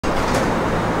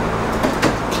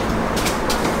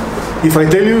If I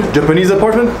tell you Japanese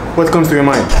apartment, what comes to your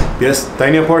mind? Yes,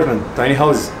 tiny apartment, tiny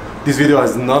houses. This video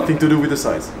has nothing to do with the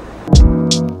size.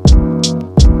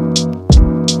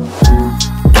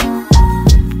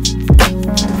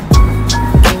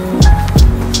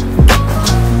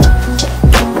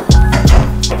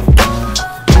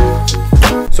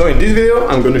 So in this video,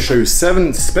 I'm going to show you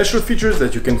 7 special features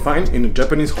that you can find in a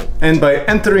Japanese home. And by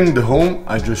entering the home,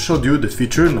 I just showed you the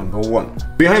feature number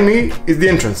 1. Behind me is the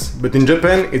entrance, but in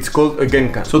Japan it's called a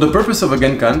genkan. So the purpose of a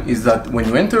genkan is that when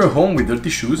you enter a home with dirty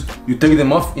shoes, you take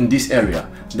them off in this area.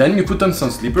 Then you put on some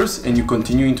slippers and you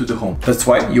continue into the home. That's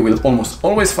why you will almost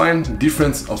always find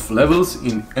difference of levels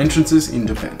in entrances in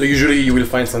Japan. So usually you will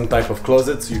find some type of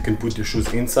closets, you can put your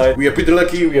shoes inside. We are pretty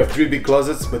lucky, we have 3 big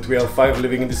closets, but we have 5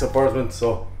 living in this apartment,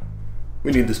 so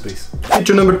we need the space.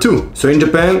 Feature number 2. So in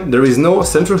Japan, there is no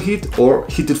central heat or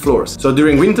heated floors. So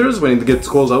during winters, when it gets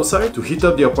cold outside, to heat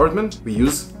up the apartment, we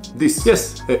use this.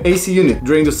 Yes, an AC unit.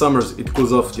 During the summers, it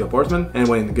cools off the apartment, and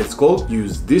when it gets cold, you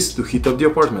use this to heat up the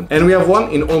apartment. And we have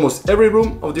one in almost every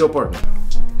room of the apartment.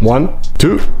 1,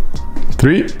 2,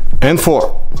 3, and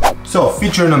 4. So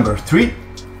feature number 3,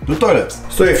 the toilets.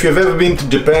 So if you've ever been to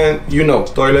Japan, you know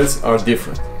toilets are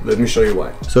different. Let me show you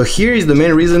why. So here is the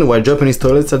main reason why Japanese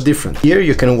toilets are different. Here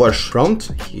you can wash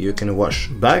front, here you can wash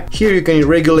back. Here you can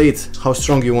regulate how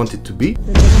strong you want it to be.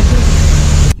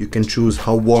 You can choose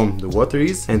how warm the water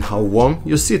is and how warm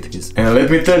your seat is. And let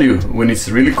me tell you, when it's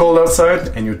really cold outside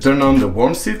and you turn on the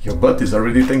warm seat, your butt is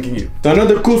already thanking you. So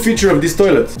another cool feature of this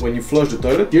toilet, when you flush the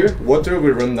toilet, here water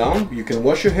will run down, you can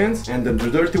wash your hands, and then the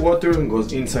dirty water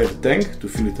goes inside the tank to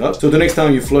fill it up. So the next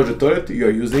time you flush the toilet, you are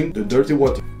using the dirty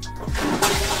water.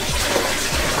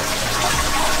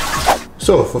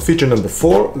 So for feature number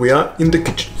 4, we are in the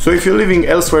kitchen. So if you're living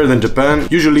elsewhere than Japan,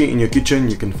 usually in your kitchen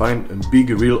you can find a big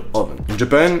real oven. In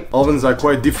Japan, ovens are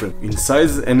quite different in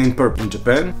size and in purpose. In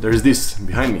Japan, there is this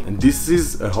behind me, and this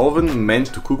is a oven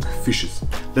meant to cook fishes.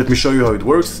 Let me show you how it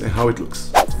works and how it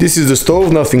looks. This is the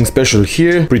stove, nothing special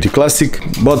here, pretty classic.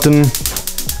 Button,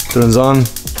 turns on,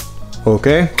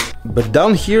 okay. But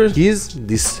down here is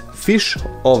this fish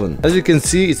oven. As you can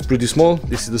see, it's pretty small.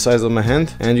 This is the size of my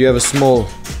hand, and you have a small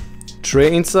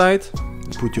tray inside.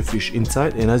 Put your fish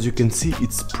inside, and as you can see,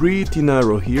 it's pretty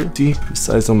narrow here. See the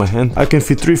size of my hand? I can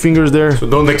fit 3 fingers there. So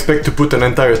don't expect to put an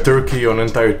entire turkey or an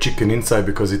entire chicken inside,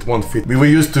 because it won't fit. We were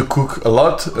used to cook a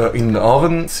lot in the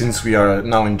oven since we are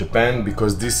now in Japan,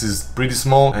 because this is pretty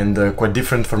small and quite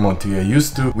different from what we are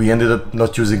used to. We ended up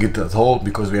not using it at all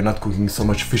because we are not cooking so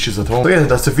much fishes at home. So yeah,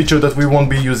 that's a feature that we won't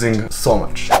be using so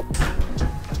much.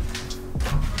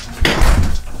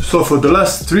 So for the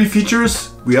last 3 features,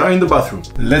 we are in the bathroom.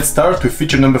 Let's start with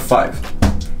feature number 5.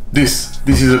 This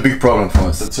is a big problem for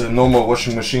us. It's a normal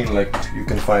washing machine like you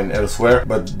can find elsewhere,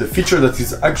 but the feature that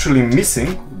is actually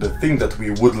missing, the thing that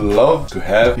we would love to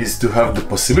have, is to have the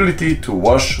possibility to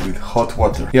wash with hot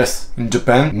water. Yes, in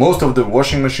Japan, most of the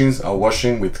washing machines are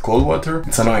washing with cold water.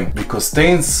 It's annoying because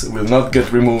stains will not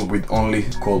get removed with only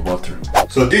cold water.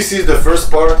 So this is the first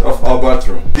part of our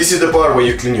bathroom. This is the part where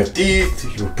you clean your teeth,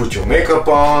 you put your makeup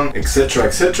on, etc,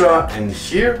 etc. And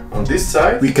here on this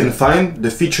side we can find the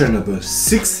feature number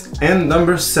 6 and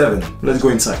number 7. Let's go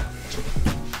inside.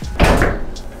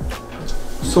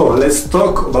 So let's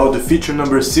talk about the feature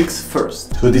number 6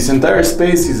 first. So this entire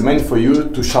space is meant for you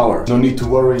to shower. No need to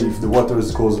worry if the water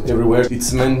goes everywhere.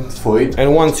 It's meant for it.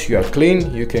 And once you are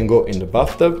clean, you can go in the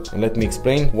bathtub, and let me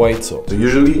explain why it's so. So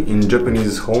usually in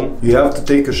Japanese home, you have to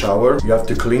take a shower, you have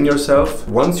to clean yourself.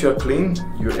 Once you are clean,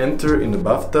 you enter in the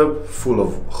bathtub full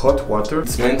of hot water.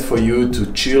 It's meant for you to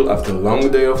chill after a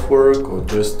long day of work or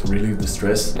just to relieve the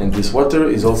stress. And this water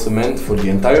is also meant for the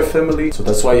entire family. So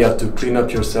that's why you have to clean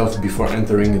up yourself before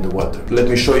entering in the water. Let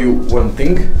me show you one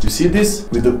thing. You see this?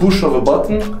 With the push of a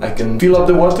button, I can fill up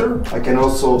the water. I can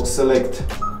also select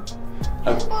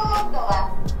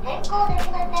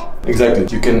exactly.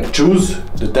 You can choose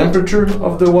the temperature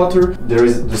of the water. There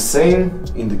is the same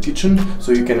in the kitchen,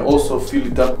 so you can also fill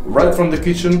it up right from the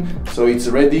kitchen, so it's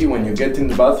ready when you get in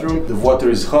the bathroom. The water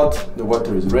is hot, the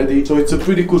water is ready, so it's a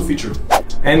pretty cool feature.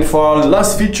 And for our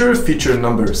last feature, feature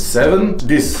number 7,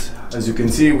 this. As you can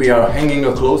see, we are hanging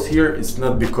our clothes here. It's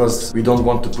not because we don't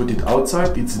want to put it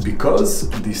outside, it's because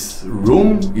this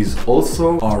room is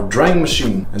also our drying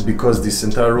machine. And because this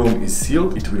entire room is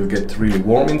sealed, it will get really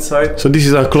warm inside. So this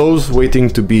is our clothes waiting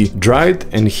to be dried.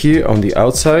 And here on the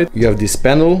outside, you have this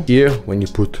panel. Here, when you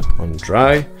put on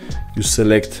dry, you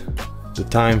select the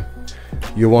time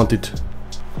you want it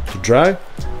to dry.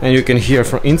 And you can hear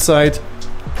from inside,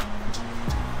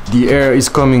 the air is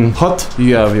coming hot.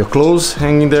 You have your clothes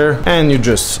hanging there, and you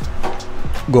just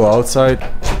go outside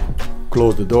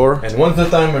close the door, and once the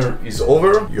timer is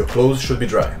over, your clothes should be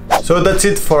dry. So that's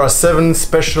it for our 7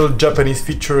 special Japanese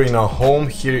features in our home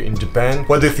here in Japan.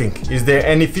 What do you think? Is there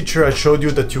any feature I showed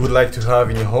you that you would like to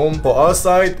have in your home? For our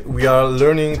side, we are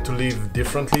learning to live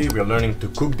differently, we are learning to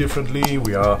cook differently,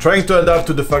 we are trying to adapt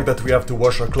to the fact that we have to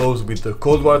wash our clothes with the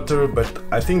cold water, but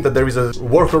I think that there is a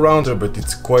workaround, but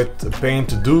it's quite a pain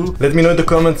to do. Let me know in the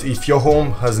comments if your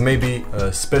home has maybe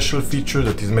a special feature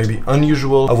that is maybe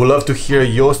unusual. I would love to hear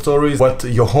your stories, what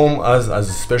your home has as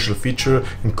a special feature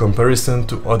in comparison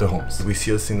to other homes. We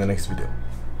see us in the next video.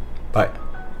 Bye.